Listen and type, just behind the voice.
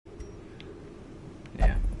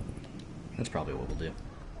That's probably what we'll do.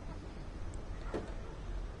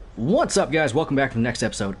 What's up, guys? Welcome back to the next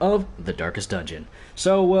episode of The Darkest Dungeon.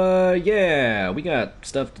 So, yeah, we got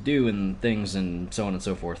stuff to do and things and so on and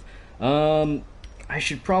so forth. I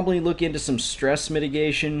should probably look into some stress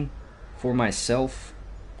mitigation for myself,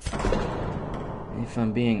 if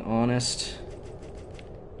I'm being honest.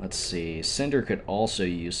 Let's see, Cinder could also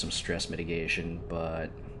use some stress mitigation, but...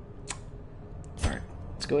 Alright,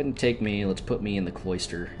 let's go ahead and take me, let's put me in the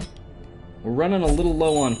cloister. We're running a little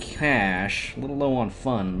low on cash, a little low on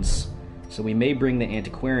funds, so we may bring the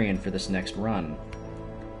antiquarian for this next run.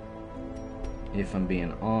 If I'm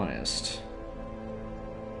being honest.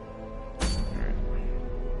 Alright.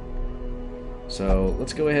 So,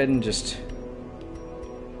 let's go ahead and just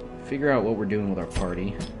figure out what we're doing with our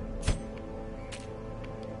party.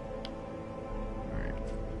 Alright.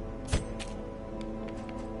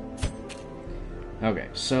 Okay,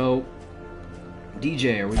 so...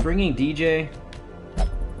 DJ, are we bringing DJ?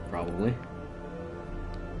 Probably.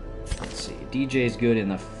 Let's see, DJ's good in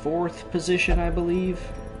the 4th position, I believe.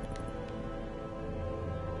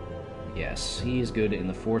 Yes, he is good in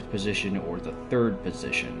the 4th position or the 3rd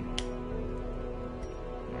position.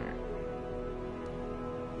 Alright.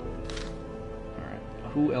 Alright,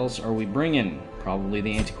 who else are we bringing? Probably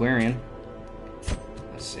the antiquarian.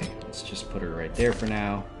 Let's see, let's just put her right there for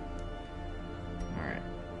now.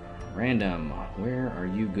 Random, where are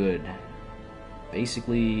you good?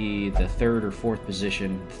 Basically, the 3rd or 4th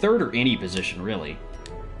position. 3rd or any position, really.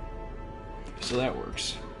 So that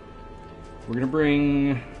works. We're gonna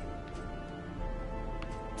bring...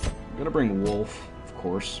 Wolf, of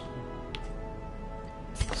course.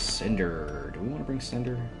 Cinder. Do we want to bring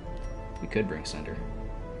Cinder? We could bring Cinder.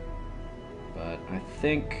 But I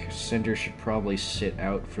think Cinder should probably sit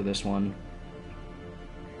out for this one.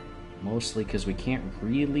 Mostly because we can't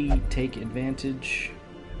really take advantage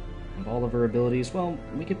of all of her abilities. Well,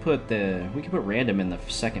 we could put random in the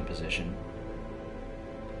 2nd position.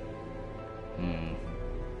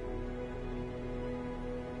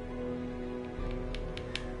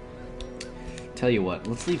 Tell you what,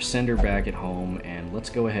 let's leave Cinder back at home and let's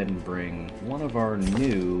go ahead and bring one of our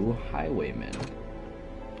new highwaymen.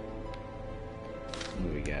 What do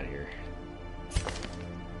we got here?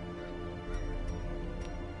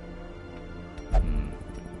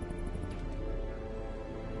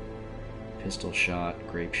 Pistol shot,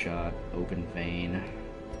 grape shot, open vein,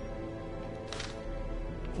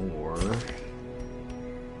 or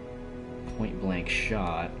point blank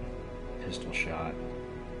shot, pistol shot.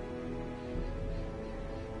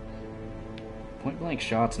 Point blank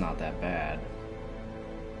shot's not that bad,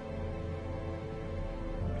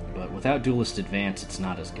 but without duelist advance it's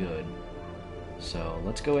not as good. So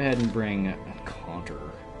let's go ahead and bring a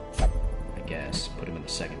Conqueror, I guess. Put him in the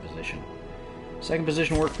 2nd position. 2nd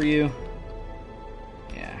position work for you?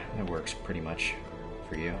 Yeah, that works pretty much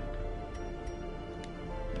for you.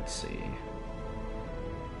 Let's see.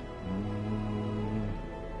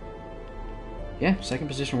 Yeah, 2nd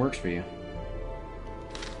position works for you.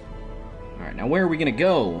 Alright, now where are we going to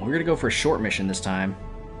go? We're going to go for a short mission this time.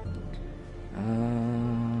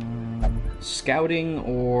 Scouting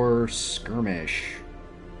or skirmish?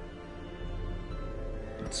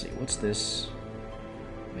 Let's see, what's this?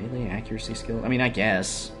 Melee accuracy skill? I mean, I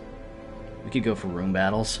guess. We could go for room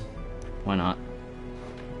battles. Why not?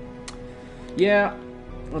 Yeah,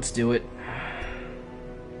 let's do it.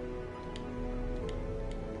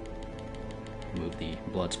 Move the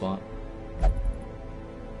blood spot.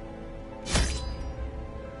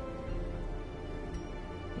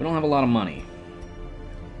 We don't have a lot of money.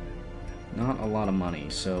 Not a lot of money,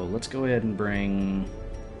 so let's go ahead and bring...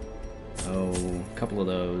 a couple of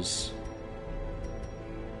those.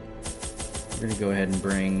 We're gonna go ahead and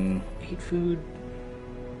bring 8 food.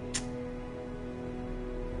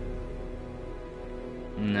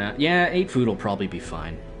 Nah, yeah, 8 food will probably be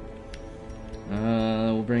fine.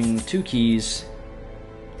 We'll bring 2 keys.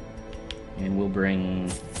 And we'll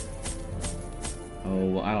bring...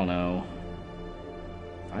 I don't know.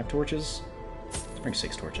 5 torches? Let's bring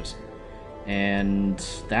 6 torches. And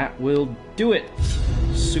that will do it.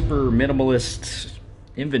 Super minimalist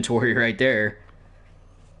inventory right there.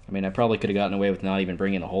 I mean, I probably could have gotten away with not even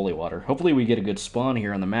bringing the holy water. Hopefully we get a good spawn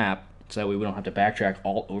here on the map, so that way we don't have to backtrack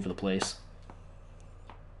all over the place.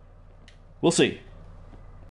 We'll see.